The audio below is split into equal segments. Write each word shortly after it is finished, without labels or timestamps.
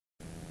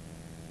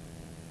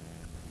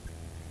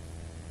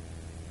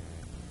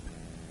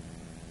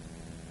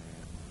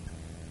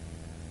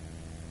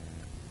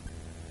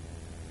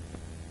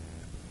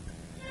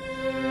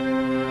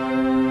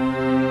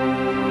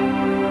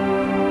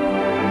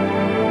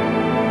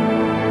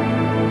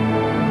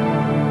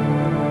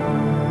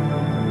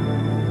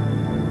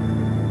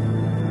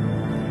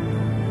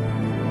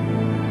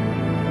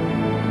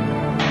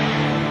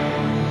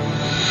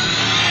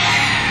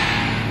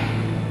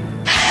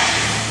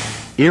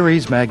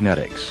Eriez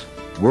Magnetics,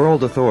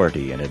 world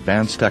authority in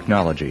advanced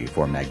technology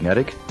for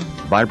magnetic,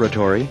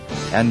 vibratory,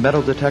 and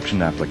metal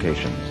detection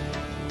applications.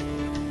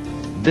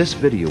 This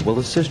video will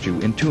assist you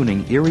in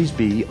tuning Eriez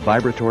B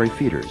vibratory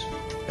feeders,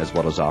 as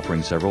well as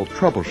offering several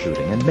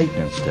troubleshooting and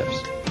maintenance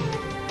tips.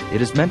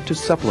 It is meant to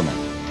supplement,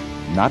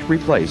 not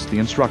replace the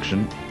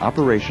instruction,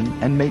 operation,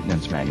 and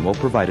maintenance manual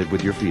provided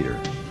with your feeder.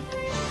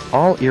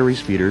 All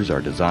Eriez feeders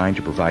are designed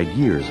to provide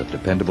years of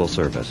dependable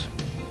service.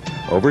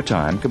 Over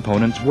time,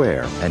 components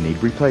wear and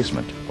need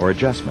replacement or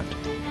adjustment.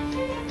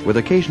 With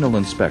occasional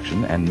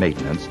inspection and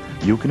maintenance,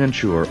 you can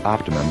ensure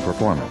optimum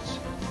performance.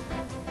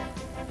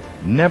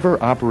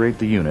 Never operate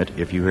the unit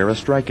if you hear a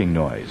striking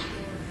noise.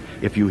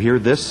 If you hear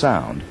this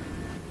sound,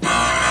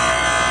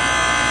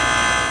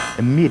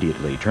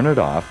 immediately turn it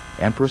off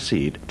and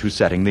proceed to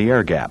setting the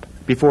air gap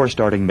before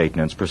starting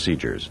maintenance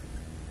procedures.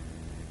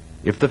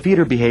 If the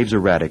feeder behaves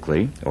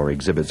erratically or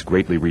exhibits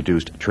greatly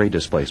reduced tray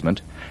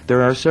displacement,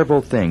 there are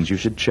several things you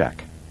should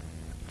check.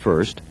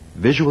 First,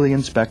 visually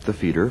inspect the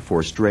feeder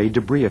for stray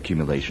debris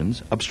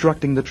accumulations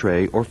obstructing the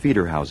tray or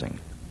feeder housing.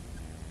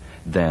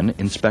 Then,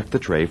 inspect the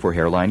tray for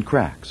hairline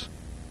cracks.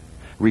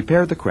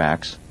 Repair the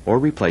cracks or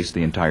replace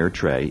the entire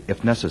tray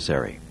if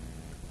necessary.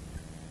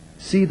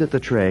 See that the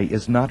tray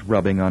is not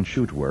rubbing on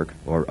chute work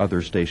or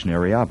other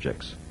stationary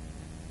objects.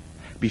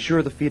 Be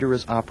sure the feeder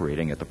is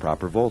operating at the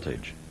proper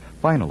voltage.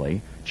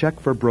 Finally, check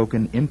for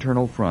broken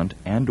internal front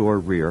and/or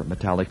rear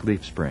metallic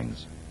leaf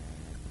springs.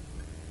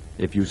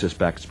 If you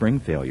suspect spring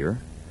failure,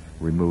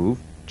 remove,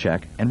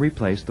 check, and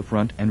replace the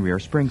front and rear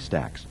spring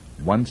stacks,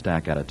 one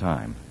stack at a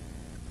time.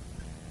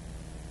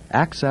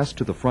 Access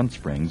to the front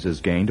springs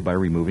is gained by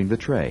removing the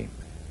tray,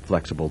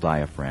 flexible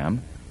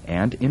diaphragm,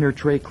 and inner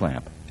tray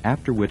clamp,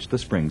 after which the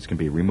springs can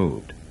be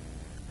removed.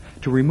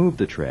 To remove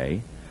the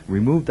tray,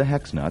 remove the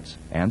hex nuts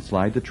and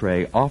slide the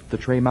tray off the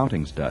tray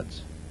mounting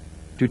studs.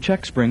 To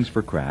check springs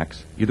for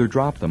cracks, either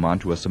drop them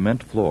onto a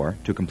cement floor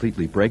to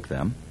completely break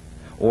them,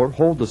 or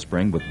hold the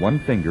spring with one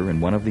finger in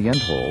one of the end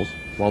holes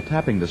while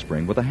tapping the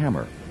spring with a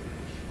hammer.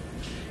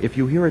 If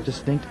you hear a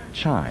distinct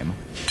chime,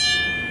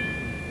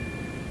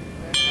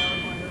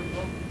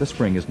 the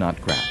spring is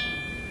not cracked.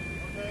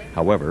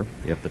 However,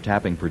 if the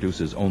tapping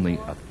produces only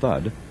a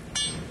thud,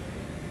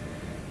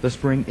 the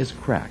spring is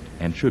cracked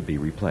and should be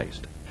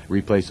replaced.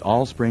 Replace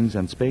all springs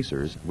and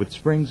spacers with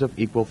springs of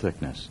equal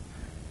thickness.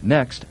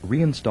 Next,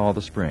 reinstall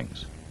the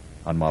springs.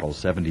 On models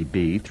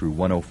 70B through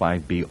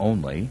 105B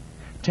only,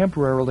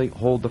 temporarily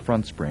hold the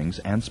front springs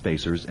and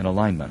spacers in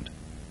alignment.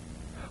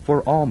 For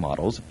all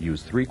models,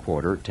 use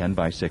 3/4 10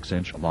 by 6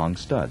 inch long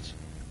studs,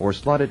 or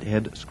slotted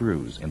head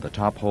screws in the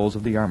top holes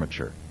of the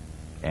armature,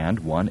 and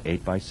 1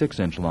 8 by 6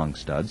 inch long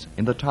studs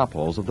in the top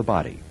holes of the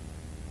body.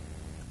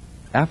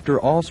 After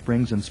all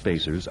springs and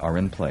spacers are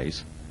in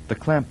place, the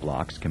clamp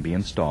blocks can be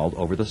installed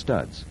over the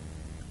studs.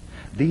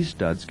 These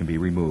studs can be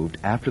removed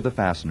after the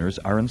fasteners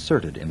are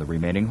inserted in the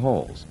remaining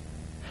holes.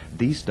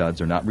 These studs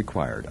are not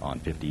required on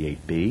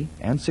 58B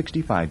and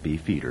 65B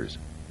feeders.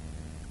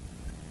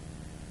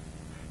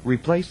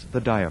 Replace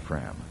the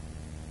diaphragm.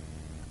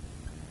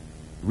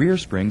 Rear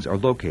springs are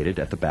located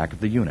at the back of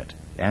the unit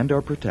and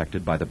are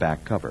protected by the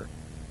back cover.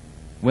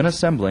 When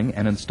assembling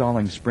and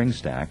installing spring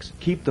stacks,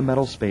 keep the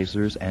metal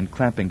spacers and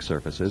clamping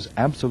surfaces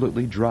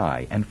absolutely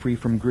dry and free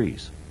from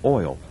grease,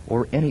 oil,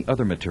 or any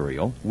other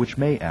material which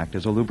may act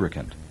as a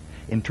lubricant.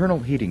 Internal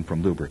heating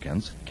from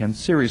lubricants can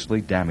seriously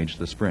damage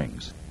the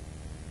springs.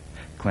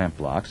 Clamp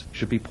blocks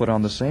should be put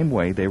on the same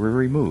way they were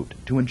removed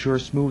to ensure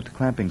smooth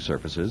clamping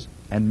surfaces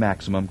and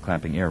maximum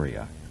clamping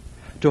area.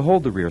 To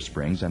hold the rear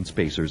springs and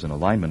spacers in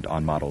alignment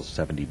on models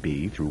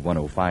 70B through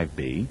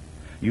 105B,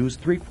 use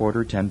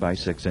 3/4 10 by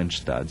 6 inch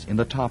studs in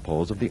the top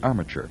holes of the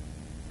armature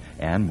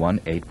and 1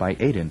 8 by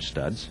 8 inch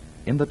studs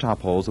in the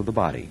top holes of the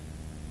body.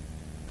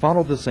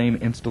 Follow the same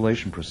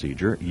installation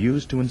procedure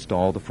used to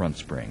install the front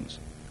springs.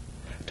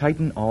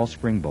 Tighten all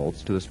spring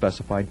bolts to the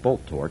specified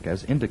bolt torque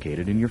as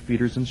indicated in your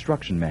feeder's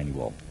instruction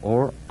manual,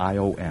 or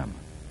IOM.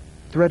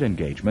 Thread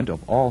engagement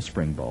of all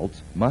spring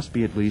bolts must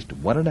be at least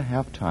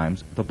 1.5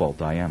 times the bolt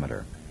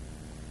diameter.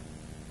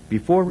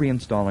 Before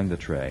reinstalling the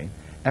tray,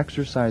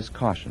 exercise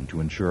caution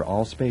to ensure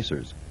all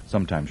spacers,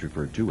 sometimes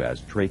referred to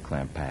as tray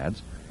clamp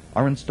pads,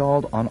 are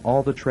installed on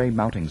all the tray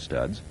mounting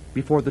studs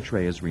before the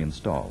tray is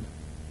reinstalled.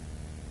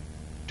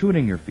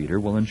 Tuning your feeder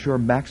will ensure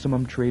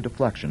maximum tray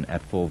deflection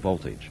at full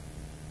voltage.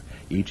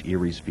 Each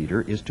Eriez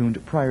feeder is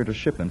tuned prior to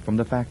shipment from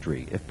the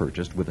factory if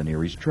purchased with an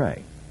Eriez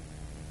tray.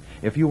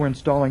 If you are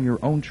installing your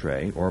own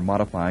tray or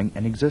modifying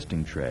an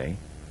existing tray,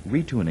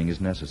 retuning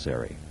is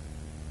necessary.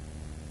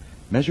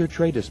 Measure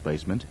tray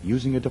displacement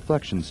using a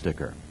deflection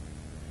sticker.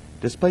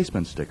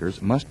 Displacement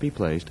stickers must be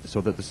placed so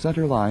that the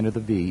center line of the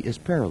V is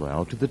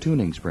parallel to the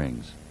tuning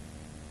springs.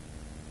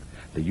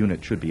 The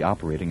unit should be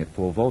operating at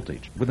full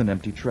voltage with an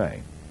empty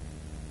tray.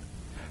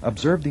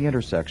 Observe the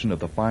intersection of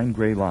the fine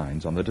gray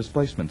lines on the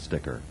displacement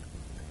sticker.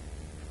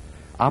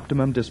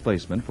 Optimum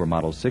displacement for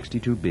models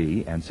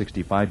 62B and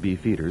 65B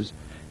feeders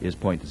is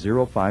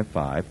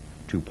 0.055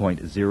 to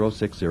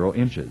 0.060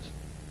 inches.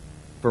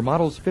 For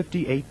models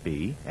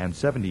 58B and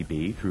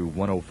 70B through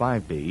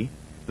 105B,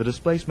 the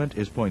displacement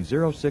is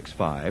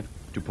 0.065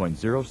 to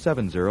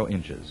 0.070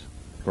 inches.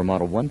 For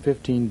model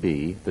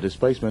 115B, the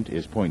displacement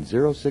is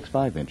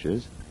 0.065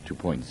 inches to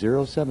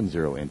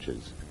 0.070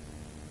 inches.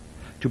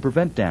 To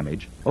prevent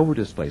damage,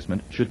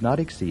 over-displacement should not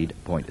exceed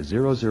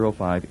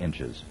 0.005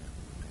 inches.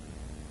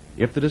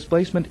 If the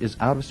displacement is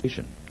out of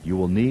station, you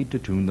will need to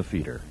tune the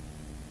feeder.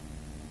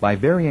 By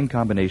varying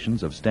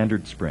combinations of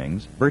standard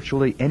springs,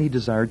 virtually any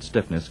desired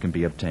stiffness can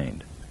be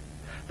obtained.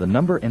 The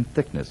number and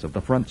thickness of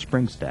the front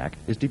spring stack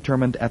is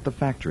determined at the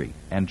factory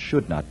and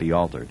should not be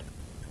altered.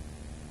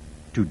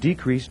 To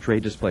decrease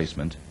tray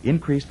displacement,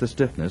 increase the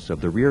stiffness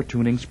of the rear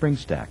tuning spring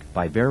stack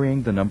by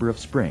varying the number of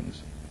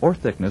springs or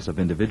thickness of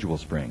individual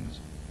springs.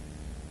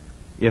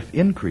 If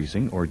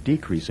increasing or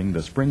decreasing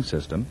the spring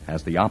system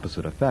has the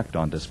opposite effect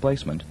on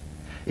displacement,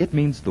 it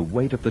means the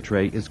weight of the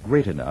tray is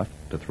great enough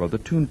to throw the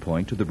tune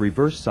point to the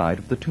reverse side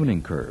of the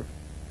tuning curve.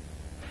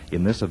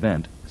 In this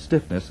event,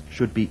 stiffness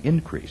should be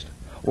increased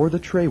or the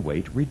tray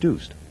weight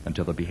reduced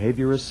until the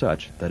behavior is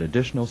such that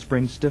additional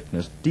spring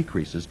stiffness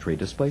decreases tray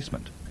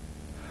displacement.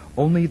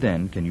 Only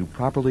then can you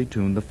properly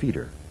tune the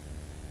feeder.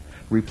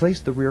 Replace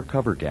the rear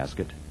cover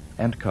gasket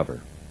and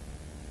cover.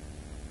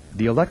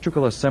 The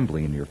electrical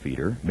assembly in your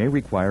feeder may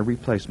require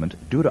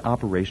replacement due to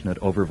operation at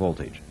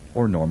overvoltage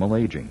or normal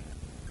aging.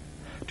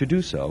 To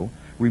do so,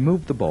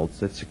 remove the bolts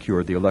that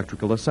secure the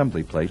electrical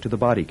assembly plate to the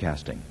body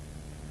casting.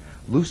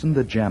 Loosen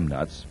the jam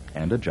nuts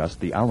and adjust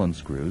the Allen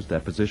screws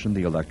that position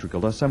the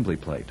electrical assembly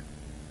plate.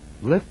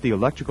 Lift the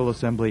electrical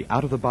assembly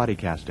out of the body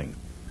casting.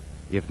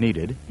 If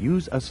needed,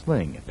 use a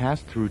sling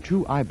passed through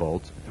 2 eye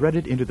bolts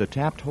threaded into the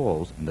tapped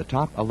holes in the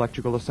top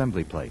electrical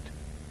assembly plate.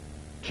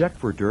 Check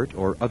for dirt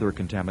or other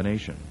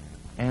contamination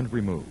and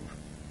remove.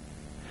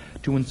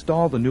 To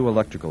install the new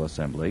electrical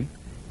assembly,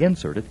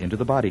 insert it into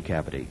the body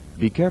cavity.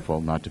 Be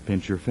careful not to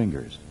pinch your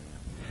fingers.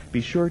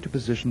 Be sure to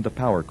position the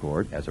power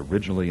cord as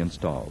originally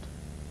installed.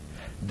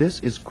 This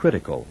is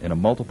critical in a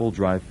multiple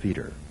drive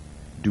feeder.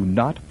 Do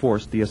not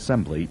force the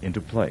assembly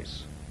into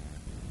place.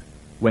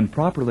 When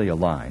properly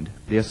aligned,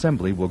 the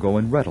assembly will go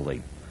in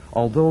readily,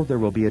 although there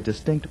will be a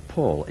distinct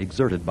pull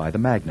exerted by the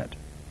magnet.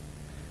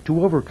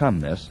 To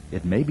overcome this,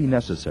 it may be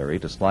necessary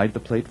to slide the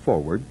plate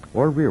forward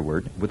or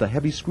rearward with a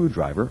heavy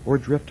screwdriver or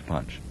drift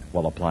punch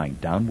while applying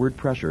downward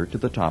pressure to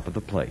the top of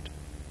the plate.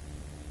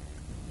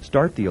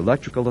 Start the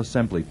electrical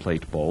assembly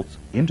plate bolts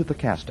into the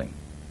casting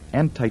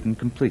and tighten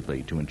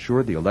completely to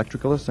ensure the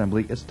electrical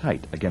assembly is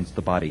tight against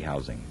the body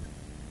housing.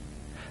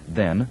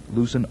 Then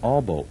loosen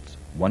all bolts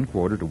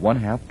 1/4 to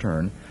 1/2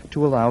 turn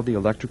to allow the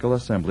electrical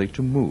assembly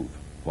to move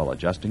while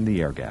adjusting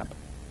the air gap.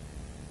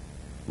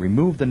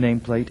 Remove the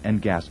nameplate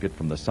and gasket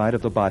from the side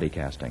of the body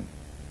casting.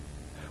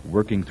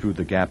 Working through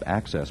the gap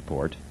access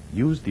port,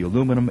 use the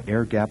aluminum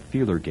air gap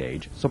feeler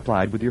gauge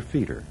supplied with your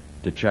feeder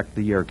to check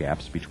the air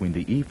gaps between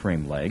the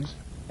E-frame legs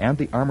and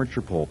the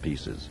armature pole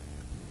pieces.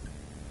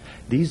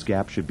 These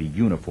gaps should be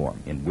uniform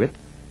in width,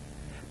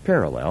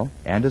 parallel,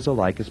 and as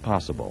alike as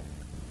possible.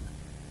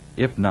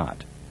 If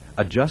not,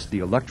 adjust the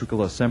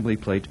electrical assembly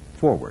plate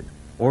forward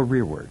or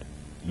rearward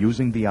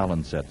using the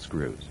Allen set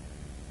screws.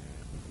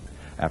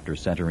 After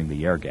centering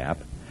the air gap,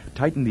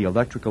 tighten the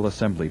electrical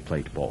assembly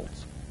plate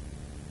bolts.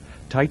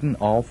 Tighten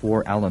all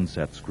 4 Allen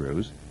set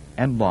screws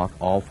and lock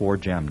all 4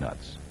 jam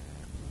nuts.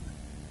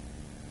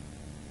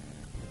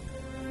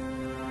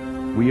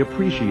 We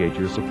appreciate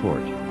your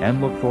support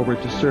and look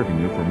forward to serving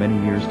you for many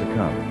years to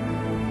come.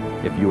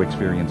 If you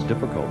experience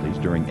difficulties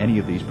during any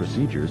of these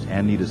procedures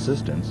and need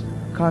assistance,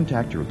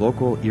 contact your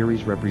local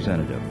Eriez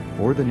representative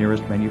or the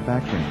nearest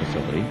manufacturing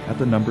facility at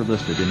the number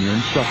listed in your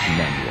instruction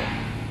manual.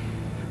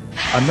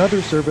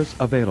 Another service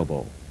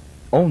available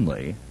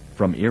only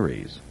from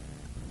Eriez.